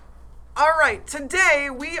All right, today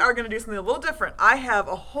we are going to do something a little different. I have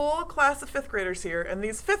a whole class of fifth graders here, and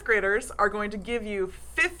these fifth graders are going to give you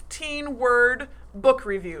 15-word book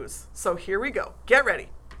reviews. So here we go. Get ready.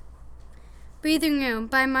 Breathing Room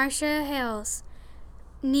by Marcia Hales.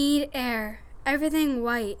 Need air. Everything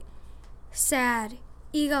white. Sad.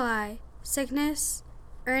 Eagle eye. Sickness.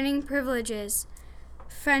 Earning privileges.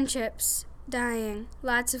 Friendships. Dying.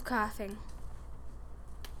 Lots of coughing.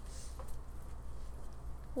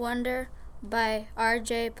 Wonder by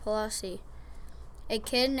R.J. Pelosi. A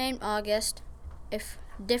kid named August,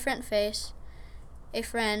 different face, a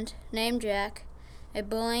friend named Jack, a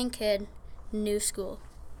bullying kid, new school.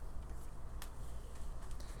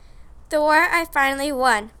 The War I Finally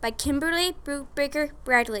Won by Kimberly Brubaker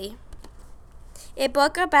Bradley. A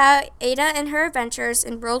book about Ada and her adventures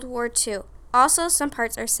in World War II. Also, some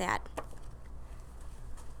parts are sad.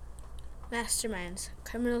 Masterminds,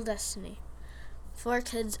 Criminal Destiny. 4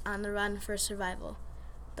 kids on the run for survival.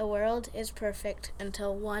 The world is perfect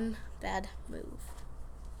until one bad move.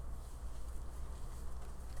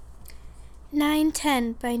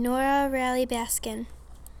 910 by Nora Raleigh Baskin.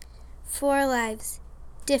 4 lives.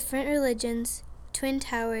 Different religions. Twin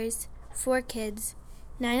towers. 4 kids.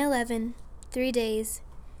 9/11. 3 days.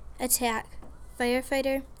 Attack.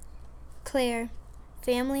 Firefighter. Claire.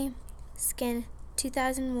 Family. Skin.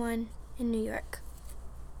 2001 in New York.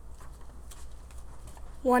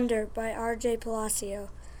 Wonder by R.J.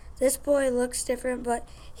 Palacio. This boy looks different, but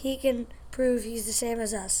he can prove he's the same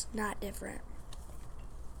as us, not different.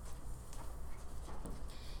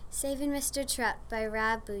 Saving Mr. Truck by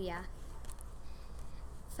Rob Booyah.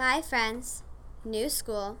 5 friends, new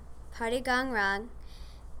school, party gone wrong,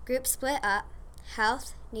 group split up,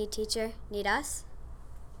 health, need teacher, need us.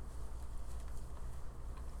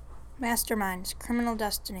 Masterminds, Criminal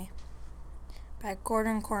Destiny by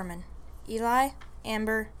Gordon Corman. Eli,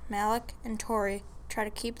 Amber, Malik, and Tori try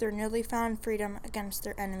to keep their newly found freedom against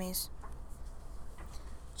their enemies.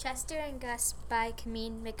 Chester and Gus by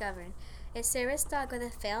Camille McGovern. A service dog with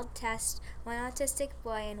a failed test, one autistic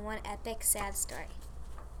boy, and one epic sad story.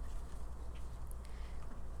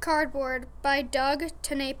 Cardboard by Doug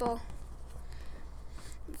Tenaple.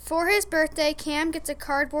 For his birthday, Cam gets a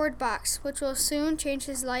cardboard box, which will soon change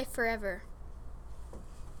his life forever.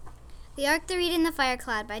 The Ark, the Reed, and the Fire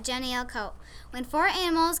Cloud by Jenny L. Coate. When 4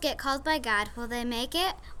 animals get called by God, will they make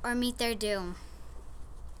it or meet their doom?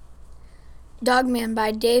 Dogman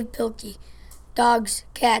by Dave Pilkey. Dogs,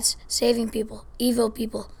 cats, saving people, evil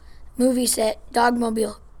people. Movie set,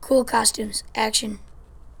 dogmobile, cool costumes,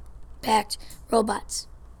 action-packed robots.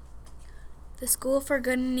 The School for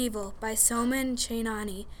Good and Evil by Soman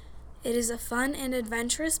Chainani. It is a fun and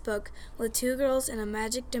adventurous book with 2 girls in a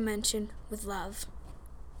magic dimension with love.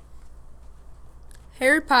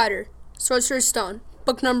 Harry Potter, Sorcerer's Stone,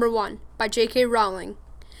 Book Number 1 by J.K. Rowling.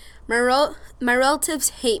 My relatives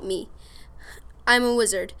hate me. I'm a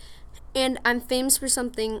wizard, and I'm famous for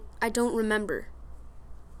something I don't remember.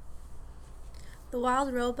 The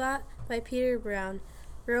Wild Robot by Peter Brown.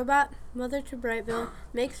 Robot, mother to Brightville,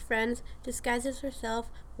 makes friends, disguises herself,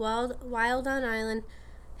 wild on island,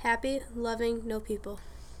 happy, loving, no people.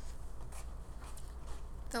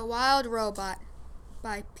 The Wild Robot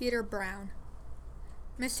by Peter Brown.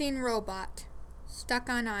 Missing robot, stuck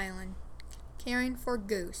on island, caring for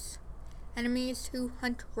goose, enemies who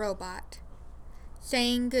hunt robot,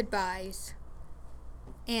 saying goodbyes,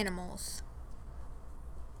 animals.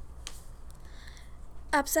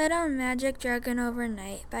 Upside Down Magic Dragon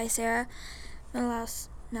Overnight by Sarah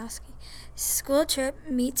Milosnowski. School trip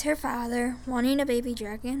meets her father wanting a baby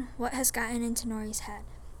dragon. What has gotten into Nori's head?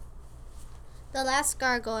 The Last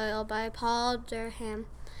Gargoyle by Paul Durham.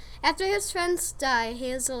 After his friends die,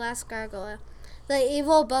 he is the last gargoyle. The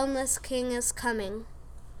evil boneless king is coming.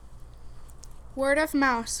 Word of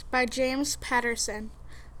Mouse by James Patterson.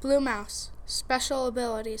 Blue Mouse. Special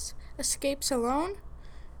abilities. Escapes alone?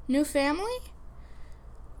 New family?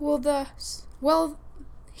 Will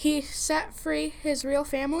he set free his real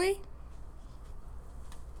family?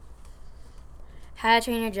 How to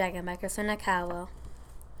Train Your Dragon by Christina Cowell.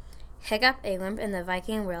 Hiccup, a wimp in the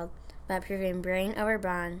Viking world, but proving brain over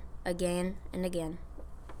brawn again and again.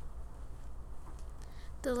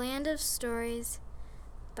 The Land of Stories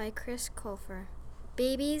by Chris Colfer.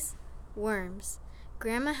 Babies, worms.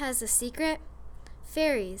 Grandma has a secret?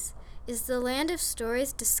 Fairies. Is the Land of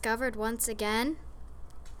Stories discovered once again?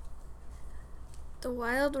 The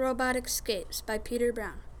Wild Robot Escapes by Peter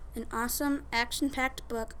Brown. An awesome, action-packed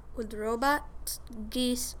book with robots,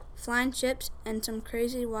 geese, flying ships, and some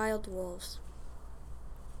crazy wild wolves.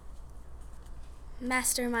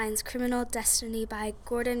 Masterminds Criminal Destiny by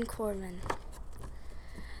Gordon Corman.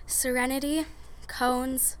 Serenity,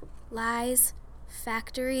 Cones, Lies,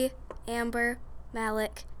 Factory, Amber,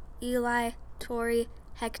 Malik, Eli, Tori,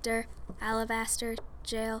 Hector, Alabaster,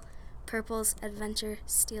 Jail, Purple's Adventure,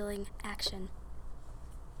 Stealing, Action.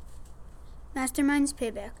 Mastermind's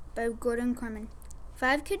Payback by Gordon Corman.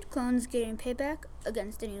 5 kid clones getting payback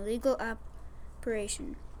against an illegal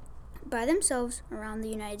operation by themselves around the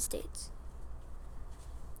United States.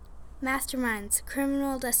 Masterminds,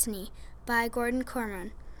 Criminal Destiny by Gordon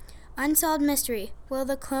Corman. Unsolved mystery. Will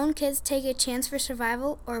the clone kids take a chance for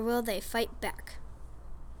survival or will they fight back?